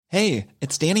Hey,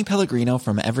 it's Danny Pellegrino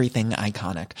from Everything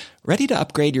Iconic. Ready to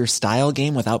upgrade your style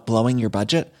game without blowing your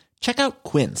budget? Check out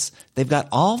Quince. They've got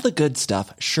all the good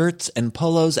stuff, shirts and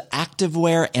polos,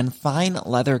 activewear, and fine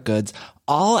leather goods,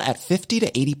 all at 50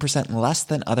 to 80% less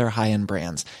than other high-end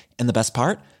brands. And the best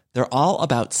part? They're all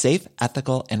about safe,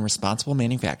 ethical, and responsible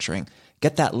manufacturing.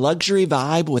 Get that luxury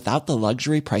vibe without the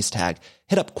luxury price tag.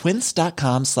 Hit up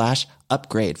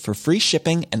quince.com/upgrade for free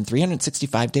shipping and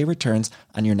 365-day returns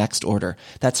on your next order.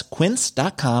 That's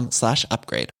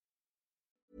quince.com/upgrade.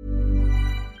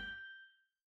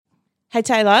 Hey,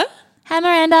 Taylor. Hi,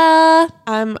 Miranda.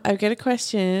 I've got a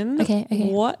question. Okay.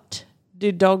 What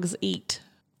do dogs eat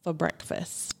for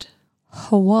breakfast?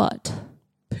 What?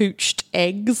 Poached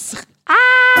eggs.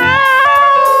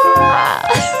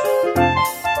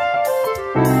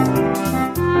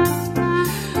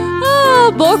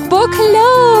 Bork,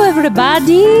 hello,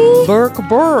 everybody. Burk,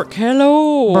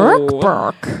 hello.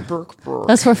 Burk.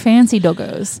 That's for fancy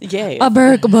doggos. Yeah. A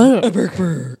burk. Burk.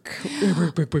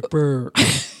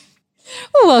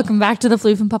 Welcome back to the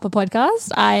Floof and Papa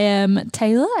podcast. I am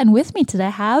Taylor, and with me today I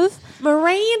have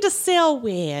Miranda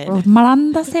Selwood.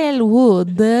 Miranda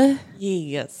Selwood.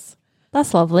 Yes.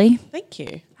 That's lovely. Thank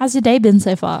you. How's your day been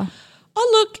so far? Oh,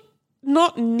 look,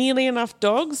 not nearly enough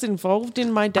dogs involved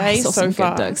in my day I saw so some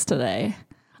far. good dogs today.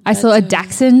 I saw a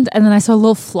Dachshund, and then I saw a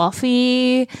little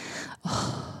Fluffy.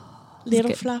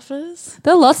 Little fluffers.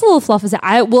 There are lots of little fluffers.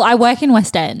 I work in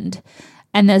West End,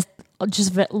 and there's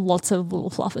just lots of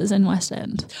little fluffers in West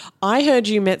End. I heard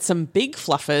you met some big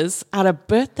fluffers at a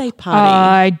birthday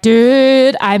party.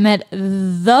 I met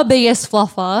the biggest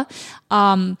fluffer.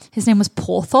 His name was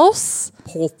Porthos.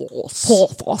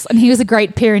 Porthos. And he was a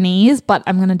Great Pyrenees, but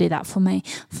I'm going to do that for my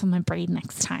breed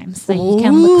next time. So you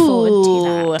can look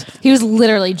forward to that. He was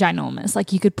literally ginormous.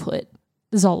 Like you could put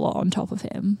Zola on top of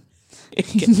him. Right,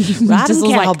 Just was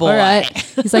like, all right.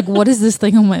 He's like, what is this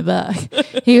thing on my back?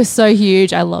 He was so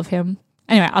huge. I love him.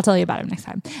 Anyway, I'll tell you about him next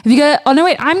time. Have you got? Oh no,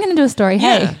 wait! I'm going to do a story.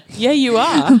 Yeah. Hey, Yeah, you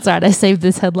are. that's right. I saved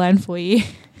this headline for you.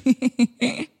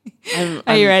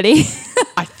 Are you ready?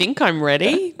 I think I'm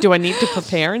ready. Do I need to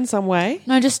prepare in some way?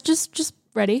 No, just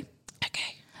ready.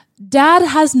 Okay. Dad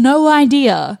has no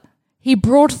idea. He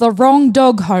brought the wrong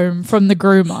dog home from the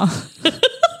groomer.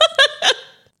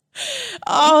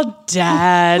 Oh,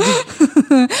 Dad.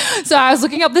 So I was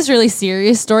looking up this really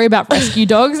serious story about rescue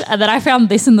dogs, and then I found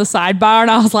this in the sidebar,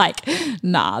 and I was like,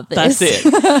 nah, this. That's it.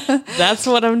 That's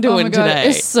what I'm Oh doing my God, today.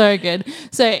 it's so good.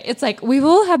 So it's like we've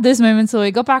all had those moments where we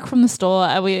got back from the store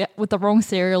and we with the wrong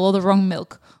cereal or the wrong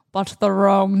milk, but the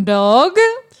wrong dog.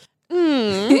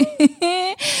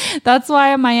 That's why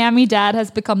a Miami dad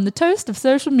has become the toast of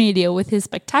social media with his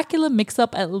spectacular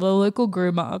mix-up at the local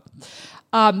groomer.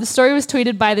 The story was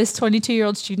tweeted by this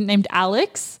 22-year-old student named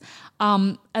Alex,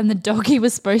 and the dog he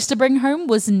was supposed to bring home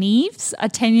was Neves, a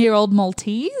 10-year-old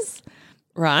Maltese.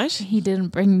 Right. He didn't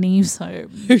bring Neves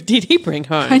home. Who did he bring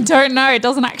home? I don't know. It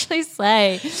doesn't actually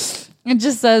say. It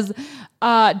just says,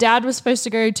 Dad was supposed to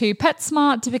go to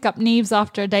PetSmart to pick up Neves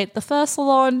after a date at the fur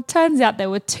salon. Turns out there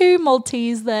were 2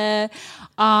 Maltese there,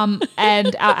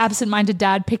 and our absent-minded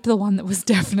dad picked the one that was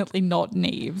definitely not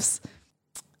Neves.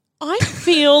 I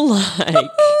feel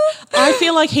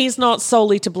like he's not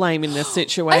solely to blame in this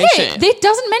situation. Okay, it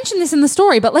doesn't mention this in the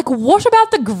story, but like, what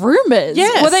about the groomers?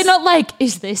 Yes. Were they not like,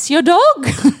 is this your dog?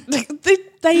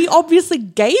 They obviously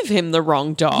gave him the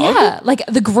wrong dog. Yeah, like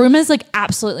the groomers like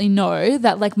absolutely know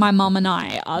that like my mum and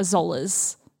I are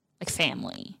Zola's like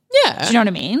family. Yeah. Do you know what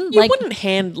I mean? You like, wouldn't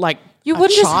hand like You a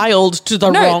wouldn't just- child to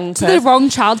the wrong to person. the wrong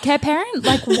childcare parent.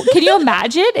 Like, can you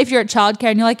imagine if you're at childcare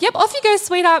and you're like, "Yep, off you go,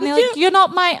 sweetheart," and they're like, "You're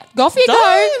not my." Off you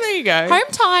go. There you go. Home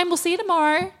time. We'll see you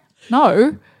tomorrow.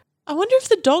 No, I wonder if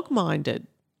the dog minded.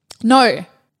 no.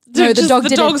 No, the dog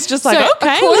didn't. dog's just like,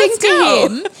 okay, according let's to go.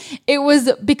 him, it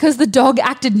was because the dog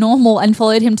acted normal and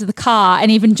followed him to the car and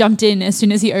even jumped in as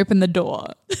soon as he opened the door.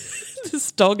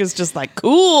 This dog is just like,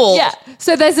 cool. Yeah.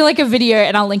 So there's like a video,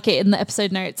 and I'll link it in the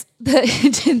episode notes.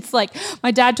 It's like,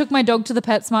 my dad took my dog to the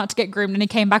PetSmart to get groomed, and he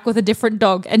came back with a different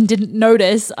dog and didn't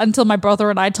notice until my brother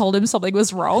and I told him something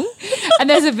was wrong. And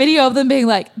there's a video of them being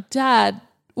like, "Dad,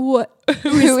 what?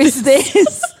 Who is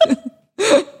this?"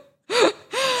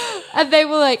 And they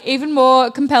were like, even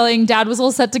more compelling, Dad was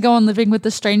all set to go on living with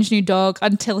the strange new dog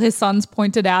until his sons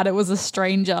pointed out it was a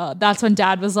stranger. That's when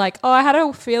Dad was like, "Oh, I had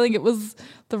a feeling it was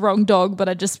the wrong dog, but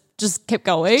I just kept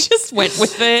going." Just went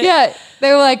with it. Yeah.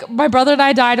 They were like, my brother and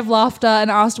I died of laughter and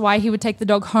asked why he would take the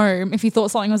dog home if he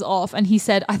thought something was off. And he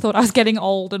said, "I thought I was getting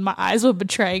old and my eyes were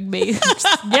betraying me." Just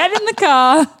get in the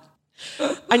car.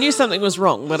 I knew something was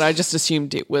wrong, but I just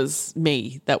assumed it was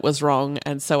me that was wrong,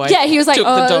 and so I He was like, took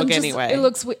the dog anyway. It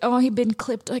looks he'd been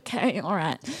clipped. Okay, all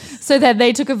right. So then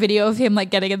they took a video of him like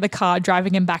getting in the car,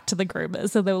 driving him back to the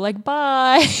groomers. So they were like,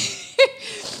 bye.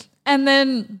 And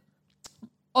then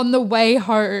on the way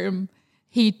home,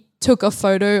 he took a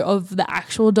photo of the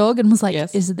actual dog and was like,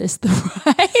 is this the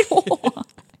right one?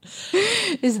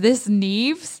 Is this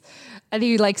Neves? And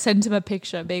he like sent him a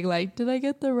picture being like, did I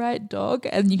get the right dog?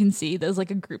 And you can see there's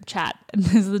like a group chat and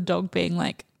there's the dog being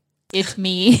like, it's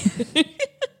me.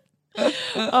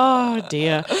 Oh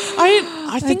dear.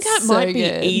 I think that so might be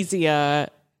good. easier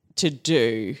to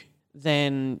do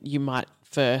than you might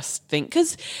first think.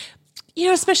 Because, you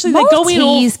know, especially they go in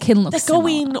Maltese can look they go similar.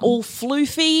 in all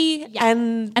floofy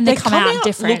and they come out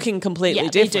different. looking completely Yeah,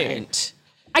 they do. different.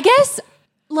 I guess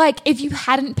like if you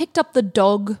hadn't picked up the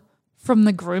dog from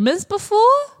the groomers before,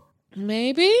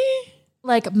 Maybe.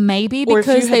 like maybe Or if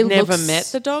because you they had never look met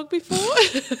the dog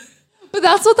before. But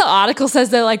that's what the article says.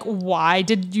 They're like, why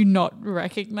did you not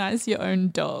recognize your own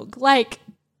dog? Like,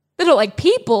 they're not like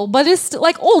people, but it's still,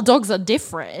 like all dogs are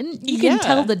different. You can Yeah.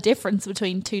 tell the difference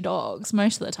between two dogs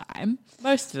most of the time.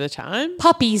 Most of the time.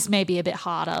 Puppies may be a bit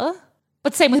harder,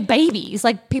 but same with babies.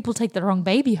 Like people take the wrong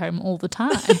baby home all the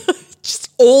time. Just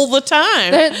all the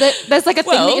time. There's like a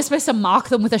thing that Well- you're supposed to mark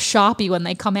them with a Sharpie when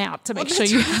they come out to make sure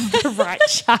you have the right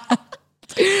child.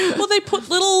 Well, they put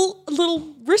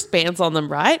little wristbands on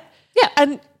them, right? Yeah.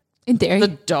 And In theory. the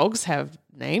dogs have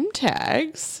name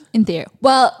tags. In theory.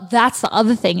 Well, that's the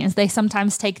other thing is they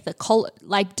sometimes take the collar,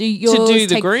 like do yours To do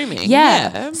the take- grooming, Yeah.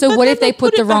 yeah. So But what then if they they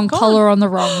put put the it wrong back collar on the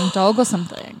wrong dog or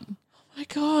something? Oh my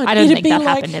God. I don't It'd think be that like-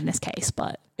 happened in this case,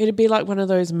 but It'd be like one of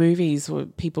those movies where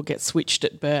people get switched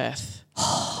at birth.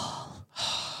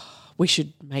 We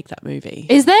should make that movie.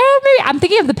 is there a movie? I'm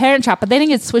thinking of The Parent Trap, but they didn't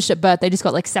get switched at birth. They just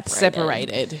got like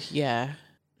Separated, yeah.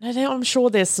 No, I'm sure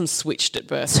there's some switched at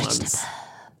birth ones.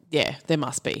 Yeah, there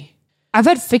must be. I've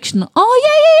heard fictional.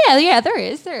 Oh yeah. There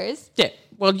is. Yeah.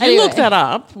 Well, you Anyway. look that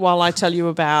up while I tell you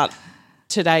about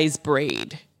today's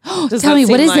breed. Does Tell that me,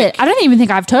 what seem is it? like- I don't even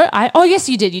think I've told. Oh yes,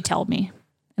 you did. You told me,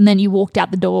 and then you walked out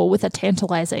the door with a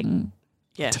tantalizing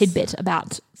Yes. tidbit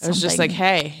about something. I was just like,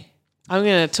 hey, I'm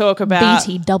going to talk about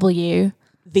BTW.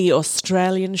 the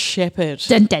Australian Shepherd.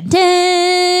 Dun, dun,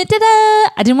 dun, da, da.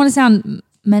 I didn't want to sound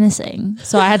menacing,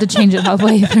 so I had to change it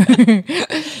halfway through.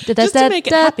 Just to make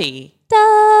it happy.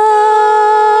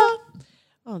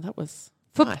 Oh, that was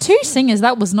For nice. two singers,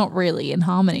 that was not really in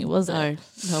harmony, was it? No,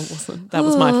 it wasn't. That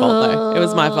was my fault, though. It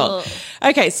was my fault.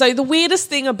 Okay, so the weirdest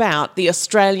thing about the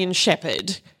Australian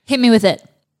Shepherd, Hit me with it.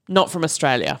 not from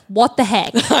Australia. What the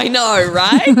heck? I know,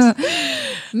 right?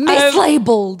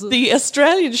 Mislabeled. The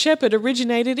Australian Shepherd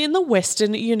originated in the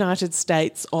western United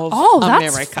States of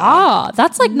That's America. far.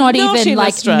 That's like not even in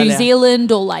like Australia. New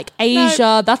Zealand or like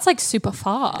Asia. That's like super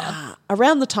far.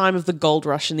 Around the time of the gold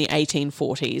rush in the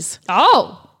 1840s.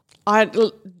 Oh.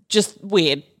 Just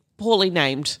weird, poorly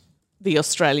named, the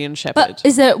Australian Shepherd.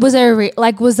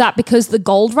 But was that because the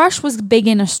gold rush was big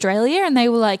in Australia and they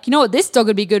were like, you know what this dog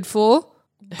would be good for?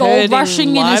 Gold Herding rushing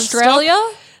in livestock? Australia?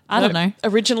 I don't know.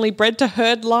 Originally bred to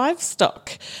herd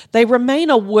livestock. They remain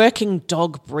a working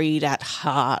dog breed at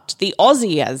heart. The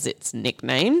Aussie, as it's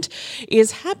nicknamed,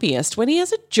 is happiest when he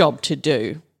has a job to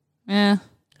do. Yeah.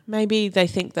 Maybe they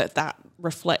think that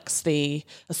reflects the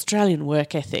Australian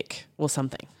work ethic or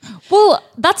something. Well,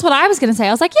 that's what I was going to say.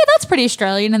 I was like, yeah, that's pretty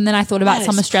Australian. And then I thought about That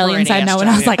some is Australians I pretty know and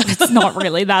I was like, Australian. it's not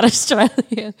really that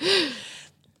Australian.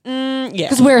 Yeah.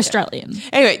 Because we're Australian.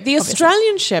 Anyway, the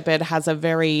Australian Shepherd has a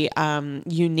very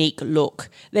unique look.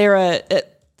 They're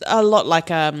a lot like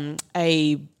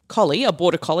a collie, a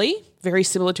border collie, very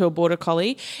similar to a border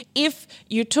collie. If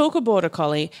you took a border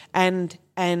collie and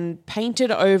painted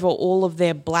over all of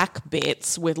their black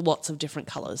bits with lots of different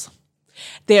colours,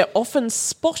 they're often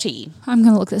spotty. I'm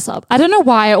going to look this up. I don't know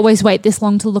why I always wait this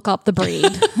long to look up the breed.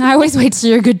 I always wait till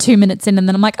you're a good 2 minutes in and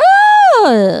then I'm like,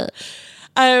 oh.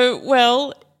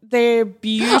 Well, they're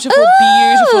beautiful,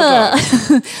 beautiful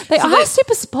dogs. They are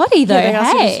super spotty though. Yeah, they are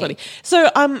super hey. spotty.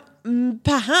 So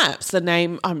perhaps the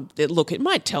name, look, it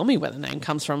might tell me where the name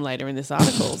comes from later in this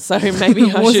article. So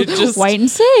maybe I should just wait and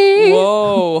see.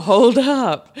 Whoa, hold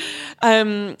up.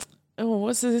 What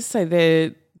does this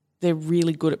say? They're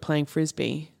really good at playing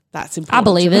frisbee. That's important. I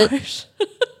believe to it. note.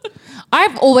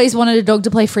 I've always wanted a dog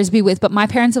to play frisbee with, but my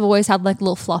parents have always had like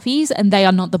little fluffies and they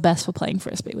are not the best for playing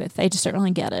frisbee with. They just don't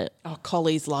really get it. Oh,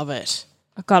 collies love it.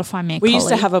 I've got to find me a We collie. used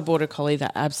to have a border collie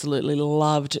that absolutely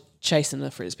loved chasing the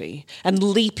frisbee and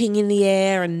leaping in the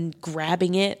air and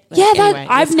grabbing it. Like, Yeah, anyway,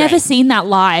 I've it's never great. seen that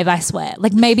live, I swear.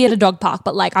 Like maybe at a dog park,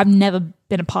 but like I've never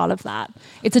been a part of that.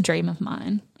 It's a dream of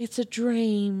mine. It's a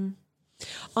dream.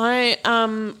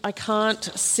 I can't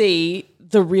see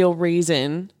the real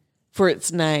reason for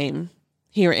its name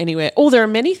here anywhere. Oh, there are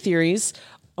many theories.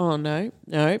 Oh, no.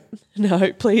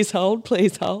 Please hold.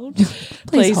 Please hold.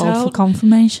 Please hold for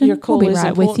confirmation. Your call we'll be is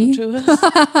right with important you. to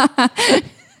us.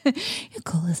 Your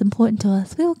call is important to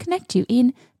us. We will connect you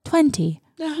in 20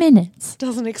 minutes.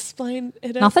 Doesn't explain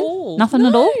it Nothing? at all. Nothing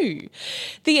at all?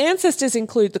 The ancestors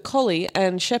include the collie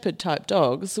and shepherd type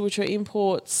dogs, which are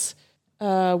imports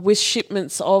with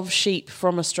shipments of sheep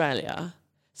from Australia.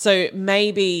 So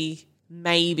maybe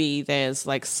there's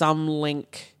like some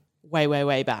link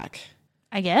way back.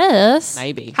 I guess.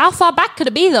 Maybe. How far back could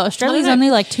it be though? Australia's know. only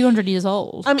like 200 years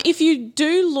old. If you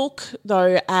do look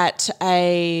though at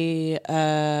a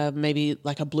maybe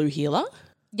like a blue heeler,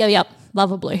 Yep.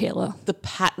 Love a blue heeler. the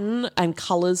pattern and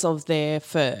colours of their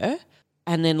fur,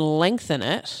 and then lengthen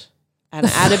it and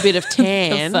add a bit of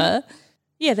tan. Fur.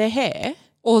 Yeah, their hair.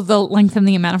 Or the length and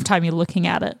the amount of time you're looking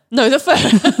at it. No, the fur.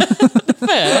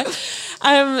 The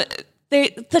fur.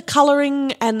 The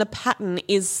colouring and the pattern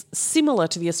is similar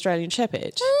to the Australian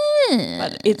Shepherd,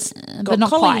 but it's got not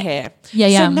collie quite. hair.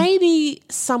 Yeah. So maybe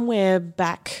somewhere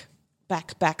back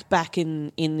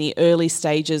in the early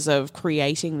stages of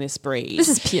creating this breed, This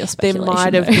is pure there speculation.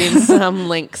 might have though. been some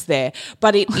links there,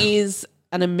 but it is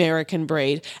an American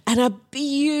breed and a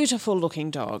beautiful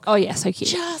looking dog. Oh yeah, so cute.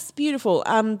 Just beautiful.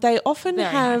 They often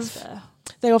Very nice fur.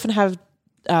 have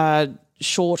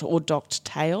short or docked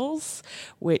tails,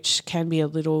 which can be a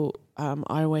little.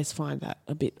 I always find that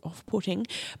a bit off-putting,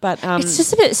 but It's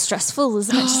just a bit stressful,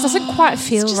 isn't it? It just doesn't quite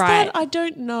feel it's just right. that I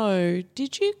don't know.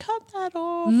 Did you cut that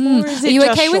off? Or is Are it you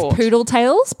just okay short? with poodle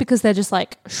tails because they're just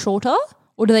like shorter,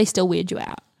 or do they still weird you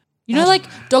out? You know, like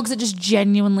dogs that just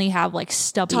genuinely have like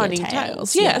stubby tiny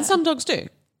tails? Yeah, and some dogs do.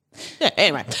 Yeah.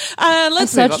 Anyway, I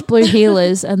let's move on. searched blue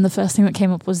heelers, and the first thing that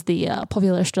came up was the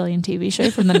popular Australian TV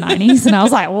show from the 90s, and I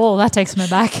was like, "Whoa, that takes me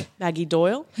back." Maggie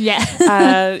Doyle. Yeah,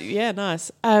 Yeah, nice.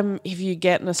 If you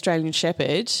get an Australian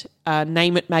Shepherd,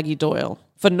 name it Maggie Doyle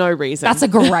for no reason. that's a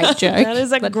great joke. That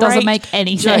is a that great doesn't make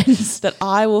any joke sense. that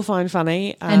I will find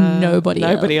funny, And nobody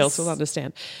else else. will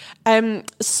understand. Oh,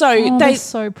 They they're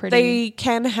so pretty. They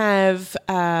can have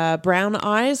brown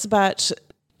eyes, but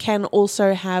can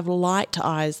also have light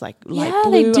eyes, like Yeah,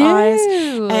 they blue do. eyes,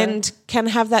 and can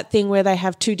have that thing where they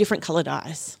have two different coloured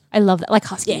eyes. I love that, like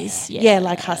huskies. Yeah,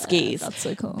 like huskies. That's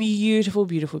so cool. Beautiful,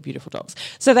 beautiful, beautiful dogs.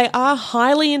 So they are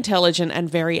highly intelligent and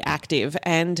very active,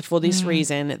 and for this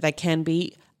reason, they can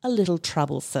be a little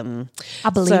troublesome.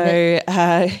 I believe it.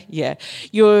 Yeah,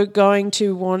 you're going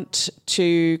to want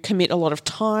to commit a lot of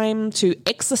time to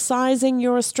exercising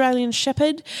your Australian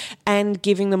Shepherd and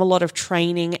giving them a lot of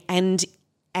training and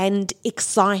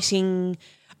exciting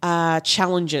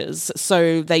challenges.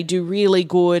 So they do really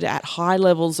good at high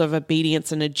levels of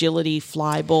obedience and agility,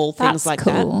 fly ball, things That's like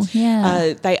cool. that.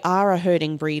 Yeah. They are a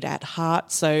herding breed at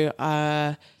heart. So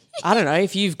I don't know,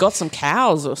 if you've got some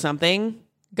cows or something,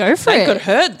 Go for they it. could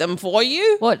herd them for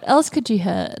you. What else could you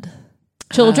herd?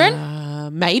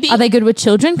 Children? Maybe. Are they good with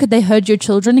children? Could they herd your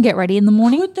children to get ready in the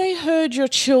morning? Would they herd your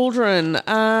children?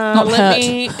 Not let hurt.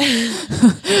 me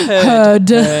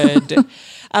Herd.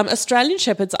 Australian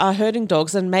Shepherds are herding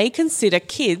dogs and may consider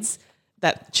kids,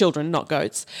 that children, not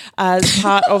goats, as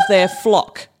part of their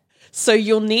flock. So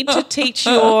you'll need to teach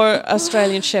your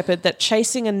Australian Shepherd that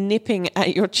chasing and nipping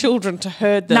at your children to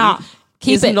herd them Nah.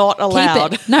 is not Keep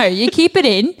allowed. it. No, you keep it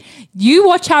in. You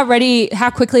watch how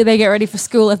quickly they get ready for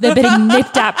school if they're getting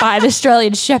nipped at by an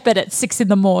Australian Shepherd at 6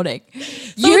 a.m. So You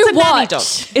it's a nanny watch. dog.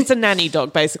 It's a nanny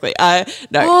dog, basically. No.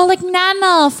 Oh, like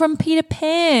Nana from Peter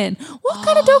Pan. What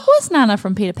kind of dog was Nana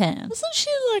from Peter Pan? Wasn't she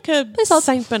like a hold-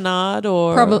 Saint Bernard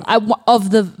or Probably of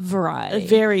the a variety.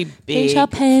 very big Peter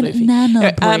Pan floofy?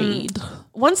 Nana breed.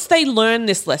 Once they learn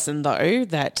this lesson, though,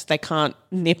 that they can't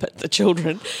nip at the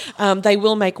children, they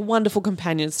will make wonderful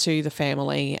companions to the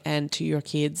family and to your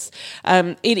kids.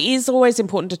 It is always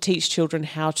important to teach children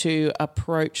how to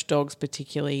approach dogs,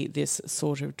 particularly this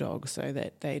sort of dog, so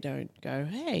that they don't go,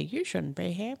 hey, you shouldn't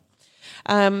be here.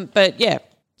 But yeah,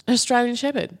 Australian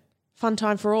Shepherd, fun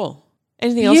time for all.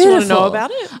 Anything else you want to know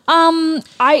Beautiful. about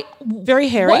it? Very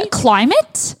hairy. What,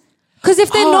 climate? Because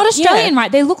if they're Oh, not Australian, yeah.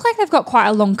 right, they look like they've got quite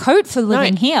a long coat for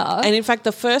living here. And in fact,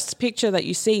 the first picture that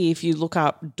you see if you look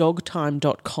up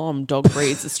dogtime.com, dog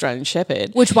breeds Australian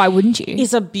Shepherd, Which, why wouldn't you?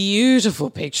 is a beautiful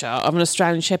picture of an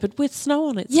Australian Shepherd with snow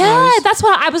on its Yeah, nose. that's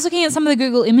what I was looking at some of the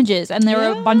Google images, and there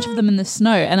were a bunch of them in the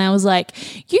snow, and I was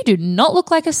like, you do not look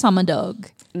like a summer dog.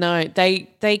 No,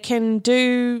 they can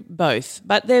do both,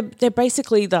 but they're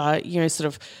basically the sort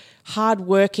of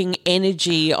hard-working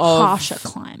energy of Harsher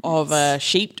climates. of a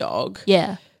sheepdog,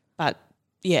 Yeah. but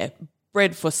yeah,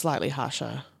 bred for slightly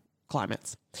harsher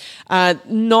climates.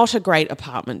 Not a great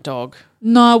apartment dog.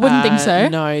 No, I wouldn't think so.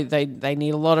 No, they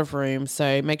need a lot of room.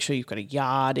 So make sure you've got a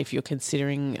yard if you're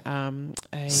considering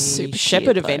a Super shepherd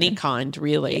cute, of any kind,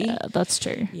 really. Yeah, that's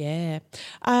true. Yeah.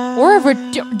 Or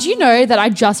do you know that I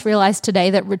just realized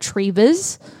today that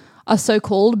retrievers are so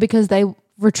called because they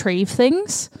retrieve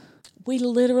things? We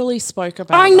literally spoke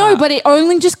about I know, that. but it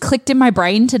only just clicked in my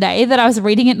brain today that I was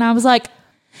reading it and I was like,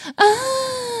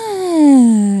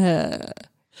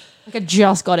 like I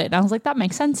just got it. And I was like, that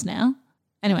makes sense now.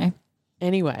 Anyway,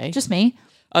 just me.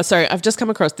 Oh, sorry. I've just come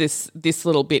across this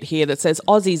little bit here that says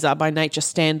Aussies are by nature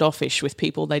standoffish with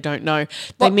people they don't know.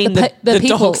 They mean the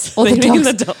people dogs. or They the mean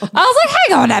dogs. the dogs. I was like,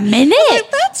 hang on a minute.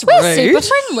 That's We're rude. super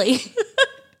friendly.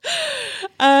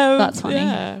 That's funny.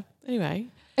 Yeah. Anyway,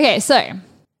 Okay, so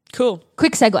cool.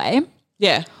 quick segue.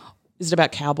 Yeah. Is it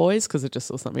about cowboys? Because I just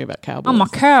saw something about cowboys. I'm a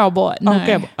cowboy. No.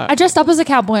 cowboy. I dressed up as a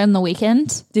cowboy on the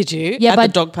weekend. Did you? Yeah, At but-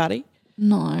 the dog party?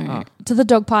 No. To the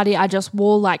dog party, I just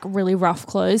wore like really rough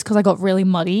clothes because I got really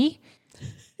muddy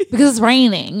because it's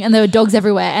raining and there were dogs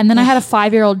everywhere. And then I had a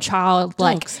 5-year-old child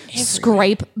like Dogs everywhere.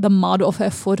 scrape the mud off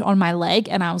her foot on my leg.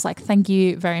 And I was like, thank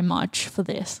you very much for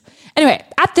this. Anyway,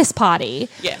 at this party,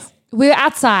 Yes. we were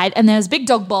outside and there was a big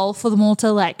dog bowl for them all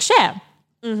to like share.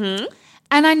 Mm-hmm.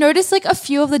 And I noticed like a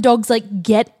few of the dogs like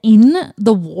get in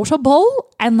the water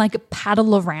bowl and like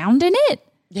paddle around in it.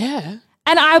 Yeah.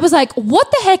 And I was like, what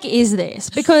the heck is this?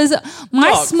 Because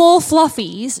my Dogs. small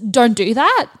fluffies don't do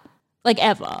that, like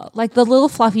ever. Like the little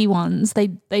fluffy ones, they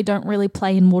don't really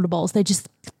play in water bowls. They just,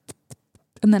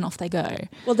 and then off they go.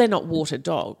 Well, they're not water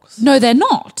dogs. No, they're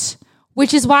not.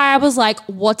 Which is why I was like,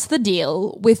 what's the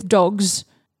deal with dogs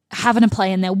having a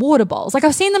play in their water bowls? Like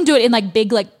I've seen them do it in like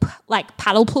big like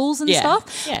paddle pools and Yeah.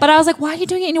 stuff. Yeah. But I was like, why are you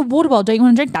doing it in your water bowl? Don't you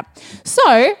want to drink that?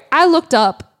 So I looked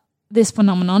up this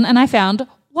phenomenon and I found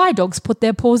why dogs put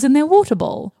their paws in their water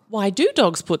bowl. Why do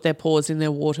dogs put their paws in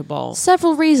their water bowl?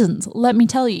 Several reasons, let me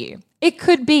tell you. It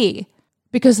could be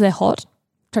because they're hot,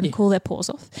 trying to cool their paws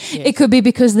off. Yes. It could be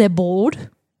because they're bored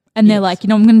and they're like, you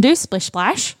know what I'm going to do? Splish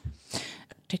splash.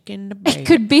 It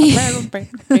could be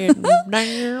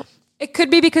it could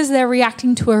be because they're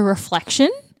reacting to a reflection.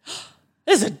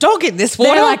 There's a dog in this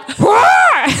water. They're like, "Roar!"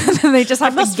 and then they just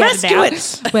have to must get rescue it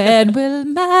it. out. When will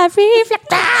my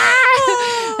reflect?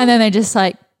 And then they just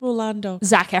like Mulan dog.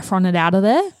 Zac Efron it out of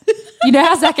there. You know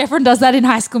how Zac Efron does that in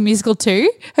High School Musical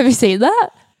too? Have you seen that?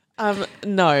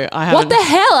 No, I haven't. What the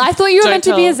hell? I thought you were Don't meant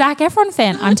to be a tell. Zac Efron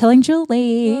fan. I'm telling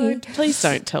Julie. Please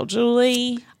don't tell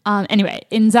Julie. Anyway,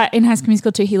 in High School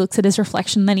Musical 2, he looks at his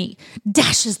reflection, then he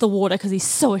dashes the water because he's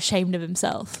so ashamed of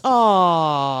himself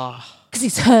Oh, because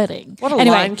he's hurting. What a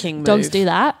anyway, Lion King dogs move. do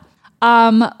that.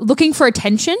 Looking for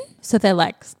attention, so they're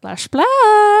like splash,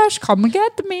 splash, come and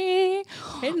get me.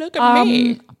 hey, look at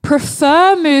me.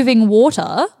 Prefer moving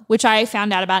water, which I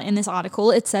found out about in this article.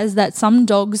 It says that some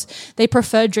dogs, they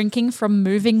prefer drinking from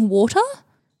moving water.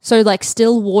 So like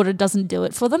still water doesn't do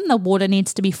it for them. The water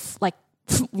needs to be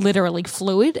literally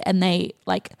fluid, and they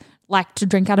like to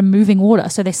drink out of moving water.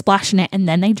 So they splash in it and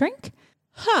then they drink.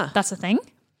 Huh. That's a thing.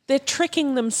 They're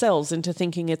tricking themselves into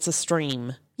thinking it's a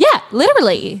stream. Yeah,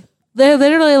 literally. They're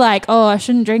literally like, oh, I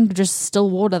shouldn't drink just still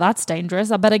water. That's dangerous.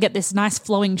 I better get this nice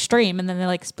flowing stream. And then they're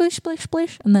like, splish, splish,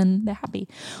 splish. And then they're happy.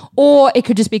 Or it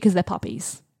could just be because they're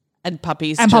puppies. And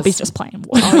puppies Puppies just playing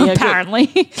water, Oh, yeah, good.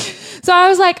 apparently. So I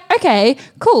was like, okay,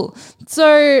 cool.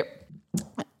 So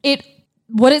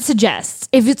what it suggests,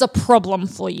 if it's a problem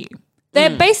for you,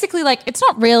 they're basically like, it's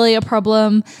not really a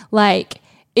problem. Like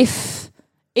if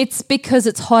it's because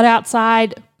it's hot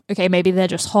outside, okay, maybe they're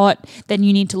just hot, then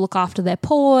you need to look after their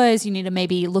paws. You need to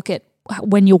maybe look at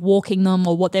when you're walking them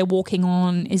or what they're walking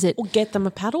on. Is it, Or get them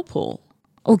a paddle pool.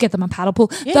 or get them a paddle pool.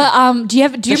 Yeah. Do you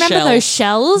remember those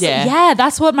shells? Yeah. Yeah,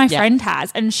 that's what my friend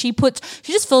has. And she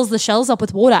just fills the shells up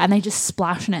with water and they just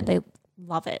splash in it. They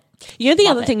love it. You know the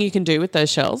Love other it. thing you can do with those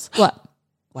shells? What?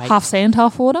 Half sand,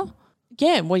 half water?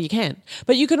 Yeah, well, you can.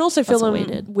 But you can also fill That's what we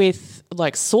them did. with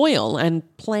like soil and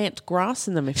plant grass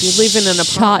in them if you live in an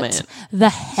apartment. Shut the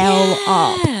hell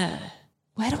up.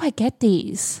 Where do I get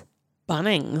these?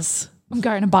 Bunnings. I'm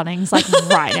going to Bunnings like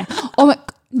right now. Oh my,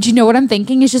 do you know what I'm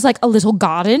thinking? It's just like a little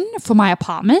garden for my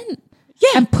apartment. Yeah.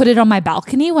 And put it on my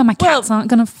balcony where my cats aren't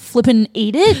going to flip and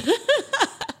eat it.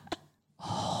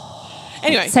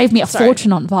 Anyway. Save me a sorry.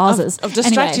 fortune on vases. I've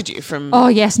distracted you from... Oh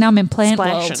yes, now I'm in plant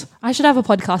Splashing. world. I should have a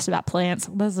podcast about plants.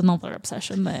 There's another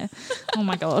obsession there. Oh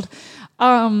my god.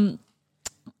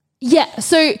 Yeah,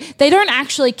 so they don't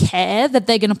actually care that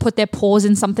they're going to put their paws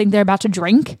in something they're about to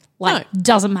drink. Like,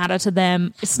 doesn't matter to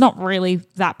them. It's not really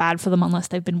that bad for them unless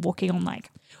they've been walking on like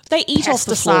They eat off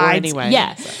the floor pesticides. anyway.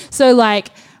 Yeah, so like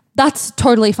that's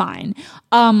totally fine.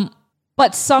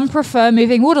 But some prefer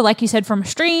moving water, like you said, from a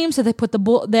stream. So they put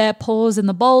their paws in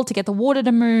the bowl to get the water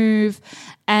to move,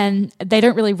 and they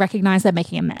don't really recognize they're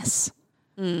making a mess.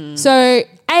 So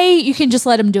you can just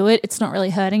let them do it. It's not really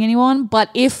hurting anyone.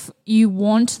 But if you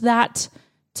want that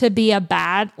to be a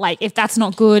bad, like if that's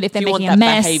not good, if they're making a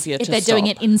mess, if they're doing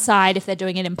it inside, if they're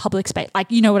doing it in public space,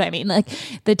 like you know what I mean? Like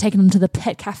they're taking them to the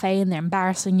pet cafe and they're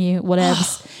embarrassing you, whatever.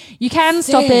 You can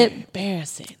stop it.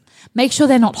 Embarrassing. Make sure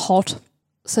they're not hot,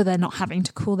 so they're not having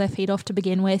to cool their feet off to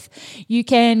begin with. You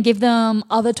can give them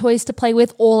other toys to play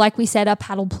with, or like we said, a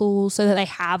paddle pool, so that they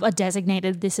have a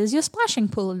designated, this is your splashing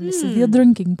pool and this is your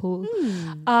drinking pool.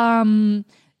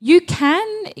 You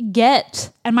can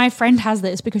get, and my friend has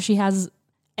this because she has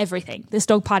everything. This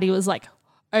dog party was like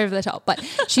over the top, but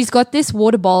she's got this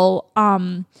water bowl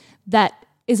that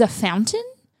is a fountain.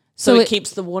 So it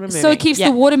keeps the water moving. So it keeps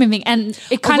the water moving, and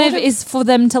it kind of is for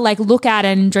them to like look at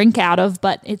and drink out of,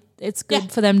 but it's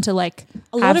good for them to like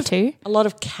have too. A lot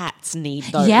of cats need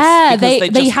those. Yeah,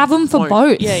 they have them for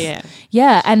both.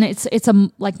 Yeah. And it's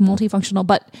a like multifunctional,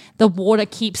 but the water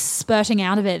keeps spurting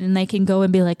out of it, and they can go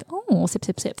and be like, oh, sip,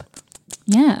 sip, sip.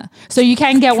 Yeah, so you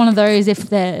can get one of those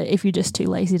if you're just too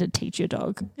lazy to teach your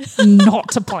dog not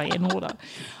to play in water.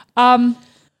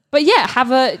 But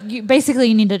yeah, you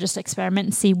need to just experiment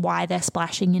and see why they're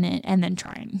splashing in it, and then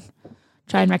try and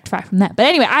rectify from that. But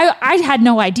anyway, I had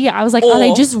no idea. I was like, are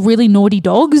they just really naughty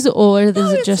dogs, or is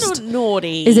it just not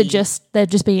naughty? Is it just they're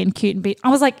just being cute and I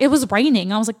was like, it was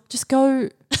raining. I was like, just go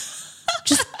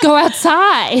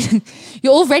outside.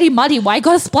 You're already muddy. Why you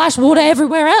got to splash water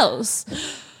everywhere else?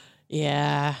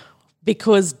 Yeah,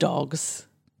 because dogs.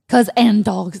 And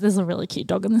dogs. There's a really cute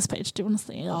dog on this page. Do you want to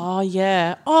see it? Oh,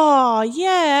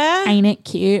 yeah. Ain't it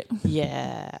cute?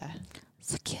 Yeah.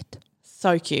 So cute.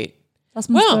 So cute. That's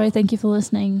my story. Thank you for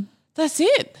listening. That's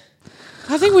it.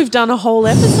 I think we've done a whole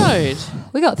episode.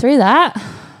 We got through that.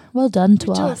 Well done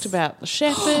to us. We talked about the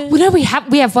shepherd. Well, no, we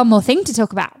have one more thing to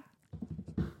talk about.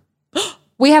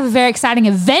 We have a very exciting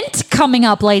event coming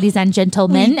up, ladies and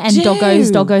gentlemen, and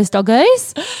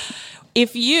doggos.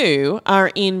 If you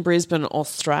are in Brisbane,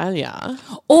 Australia.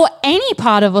 Or any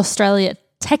part of Australia,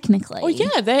 technically. Oh,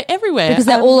 yeah, they're everywhere. Because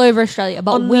they're all over Australia,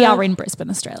 but we are in Brisbane,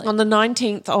 Australia. On the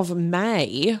 19th of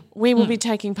May, we will be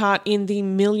taking part in the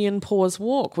Million Paws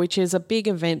Walk, which is a big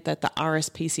event that the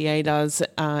RSPCA does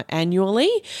annually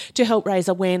to help raise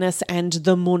awareness and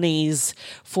the monies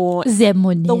for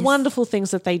the wonderful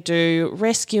things that they do,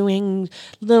 rescuing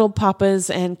little puppers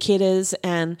and kitters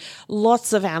and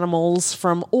lots of animals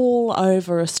from all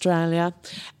over Australia,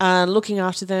 looking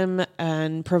after them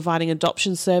and providing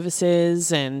adoption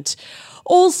services and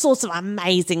all sorts of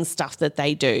amazing stuff that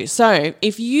they do. So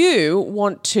if you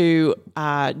want to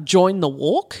join the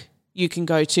walk, you can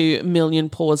go to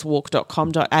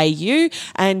millionpawswalk.com.au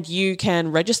and you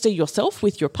can register yourself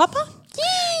with your pupper.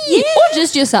 Yeah. Or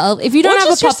just yourself. If you don't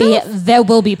have a puppy, there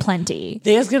will be plenty.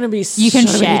 There's going to be You can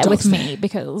share with me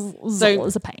because Zoll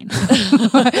is a pain.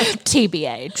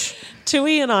 TBH.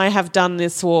 Tui and I have done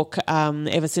this walk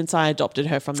ever since I adopted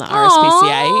her from the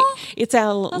RSPCA. It's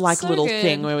our little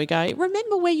thing where we go,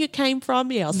 remember where you came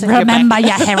from? Yeah, I'll send remember you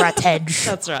back. your heritage.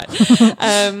 That's right.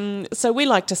 So we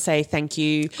like to say thank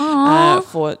you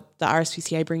for the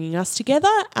RSPCA bringing us together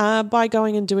by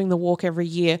going and doing the walk every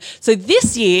year. So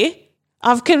this year,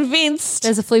 I've convinced.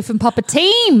 There's a Floof and Papa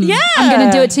team. Yeah. I'm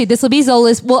going to do it too. This will be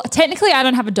Zola's. Well, technically, I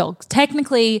don't have a dog.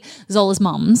 Technically, Zola's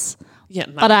mum's. Yeah,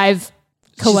 no. But I've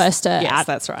coerced her. Yes,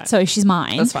 that's right. So she's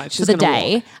mine. That's fine. She's for the gonna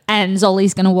day. walk. And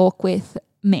Zoli's going to walk with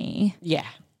me. Yeah.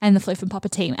 And the Floof and Papa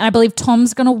team. And I believe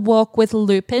Tom's going to walk with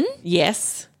Lupin.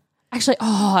 Yes. Actually,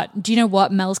 do you know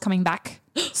what? Mel's coming back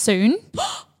soon.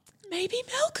 Maybe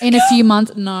Mel could in go. a few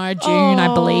months. No, June,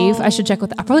 I believe. I should check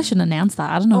with. I probably shouldn't announce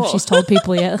that. I don't know if she's told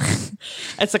people yet.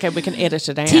 It's okay. We can edit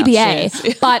it out.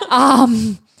 TBA. But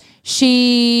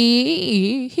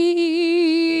she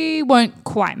won't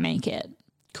quite make it.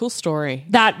 Cool story.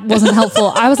 That wasn't helpful.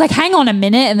 I was like, hang on a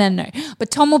minute, and then no. But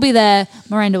Tom will be there.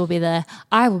 Miranda will be there.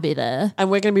 I will be there.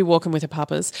 And we're going to be walking with her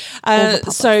papas.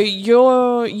 So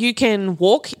you can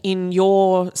walk in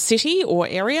your city or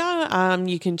area.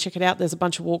 You can check it out. There's a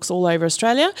bunch of walks all over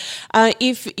Australia.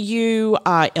 If you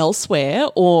are elsewhere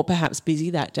or perhaps busy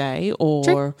that day or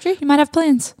True. You might have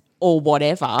plans. or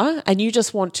whatever, and you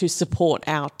just want to support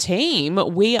our team,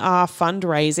 we are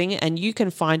fundraising, and you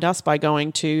can find us by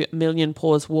going to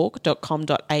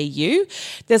millionpawswalk.com.au.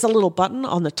 There's a little button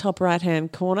on the top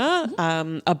right-hand corner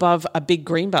above a big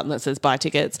green button that says buy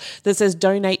tickets that says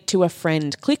donate to a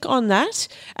friend. Click on that,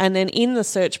 and then in the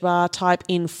search bar type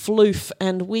in Floof,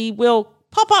 and we will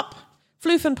pop up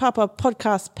Floof and Papa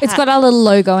podcast pack. It's got our little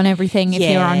logo and everything if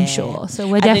you're Yeah. unsure. So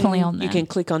we're And definitely then on there. You can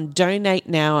click on donate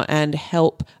now and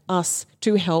help us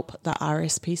to help the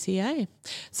RSPCA.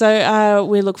 So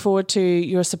we look forward to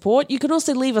your support. You can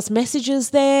also leave us messages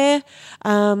there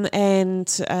and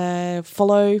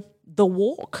follow the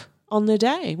walk on the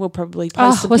day. We'll probably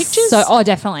post some pictures.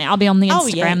 Definitely. I'll be on the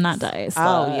Instagram yes. that day. So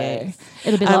Oh, yes.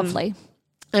 it'll be lovely.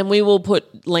 And we will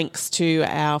put links to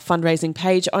our fundraising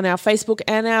page on our Facebook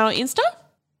and our Insta.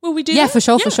 Will we do Yeah, that? for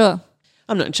sure.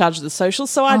 I'm not in charge of the socials,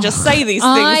 so I just say these things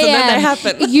and then they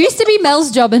happen. It used to be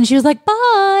Mel's job and she was like,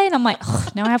 bye. And I'm like,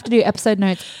 now I have to do episode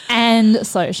notes and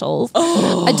socials.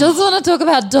 I just want to talk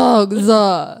about dogs.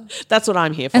 That's what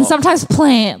I'm here for. And sometimes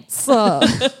plants.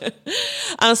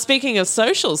 Speaking of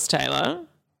socials, Taylor.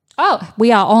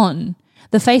 We are on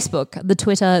the Facebook, the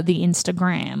Twitter, the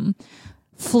Instagram.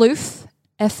 Floof,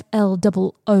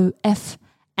 FLOOF,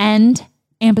 and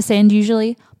ampersand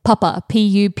usually, Pupper,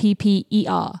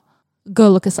 PUPPER. Go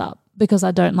look us up because I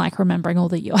don't like remembering all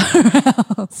the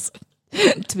URLs,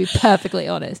 to be perfectly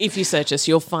honest. If you search us,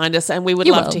 you'll find us, and we would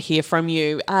You love will. to hear from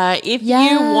you. If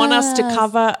you want us to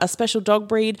cover a special dog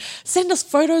breed, send us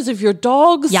photos of your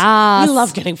dogs. Yes. We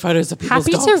love getting photos of people's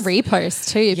Happy dogs. to repost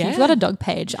too. If Yeah. you've got a dog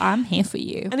page, I'm here for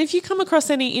you. And if you come across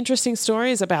any interesting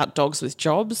stories about dogs with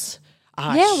jobs,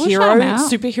 we'll shout 'em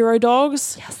out. superhero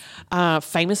dogs,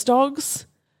 famous dogs,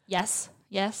 Yes.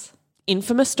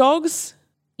 infamous dogs,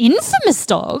 Infamous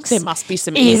dogs? there must be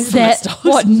some Is infamous that dogs.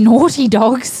 what, naughty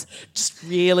dogs? Just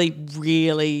really,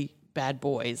 really bad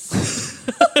boys.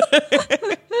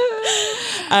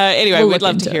 Anyway, We'll we'd look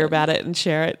love to into hear it. about it and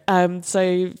share it.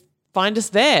 So find us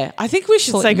there. I think we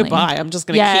should say Certainly. goodbye. I'm just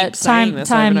going to keep saying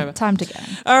this over and over. Time to go.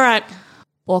 All right.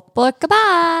 Walk, goodbye.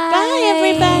 Bye,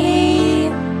 everybody.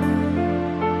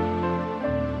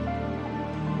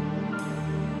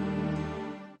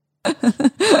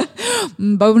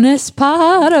 Bonus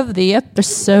part of the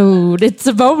episode. It's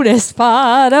a bonus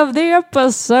part of the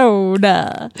episode.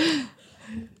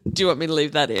 Do you want me to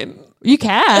leave that in? You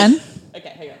can. Okay,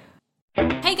 hang on.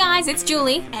 Hey guys, it's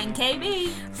Julie and KB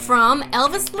from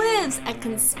Elvis Lives, a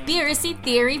conspiracy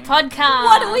theory podcast.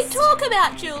 What do we talk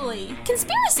about, Julie?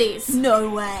 Conspiracies. No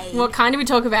way. What kind do we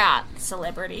talk about?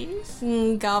 Celebrities,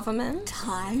 government,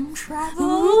 Time travel?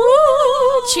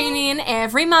 Ooh, tune in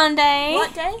every Monday.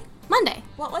 What day? Monday.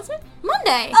 What was it?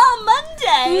 Monday. Oh,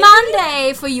 Monday.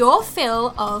 Monday for your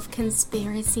fill of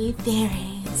conspiracy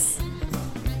theories.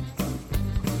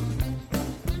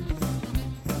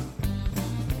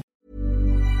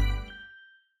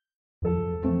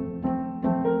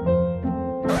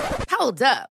 Hold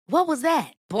up. What was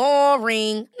that?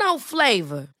 Boring. No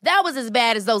flavor. That was as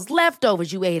bad as those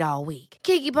leftovers you ate all week.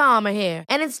 Keke Palmer here,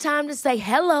 and it's time to say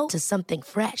hello to something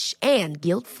fresh and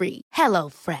guilt-free. Hello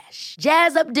Fresh.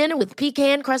 Jazz up dinner with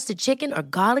pecan-crusted chicken or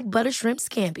garlic butter shrimp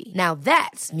scampi. Now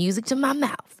that's music to my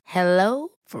mouth. Hello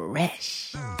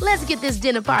Fresh. Let's get this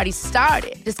dinner party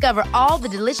started. Discover all the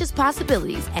delicious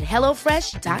possibilities at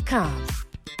HelloFresh.com.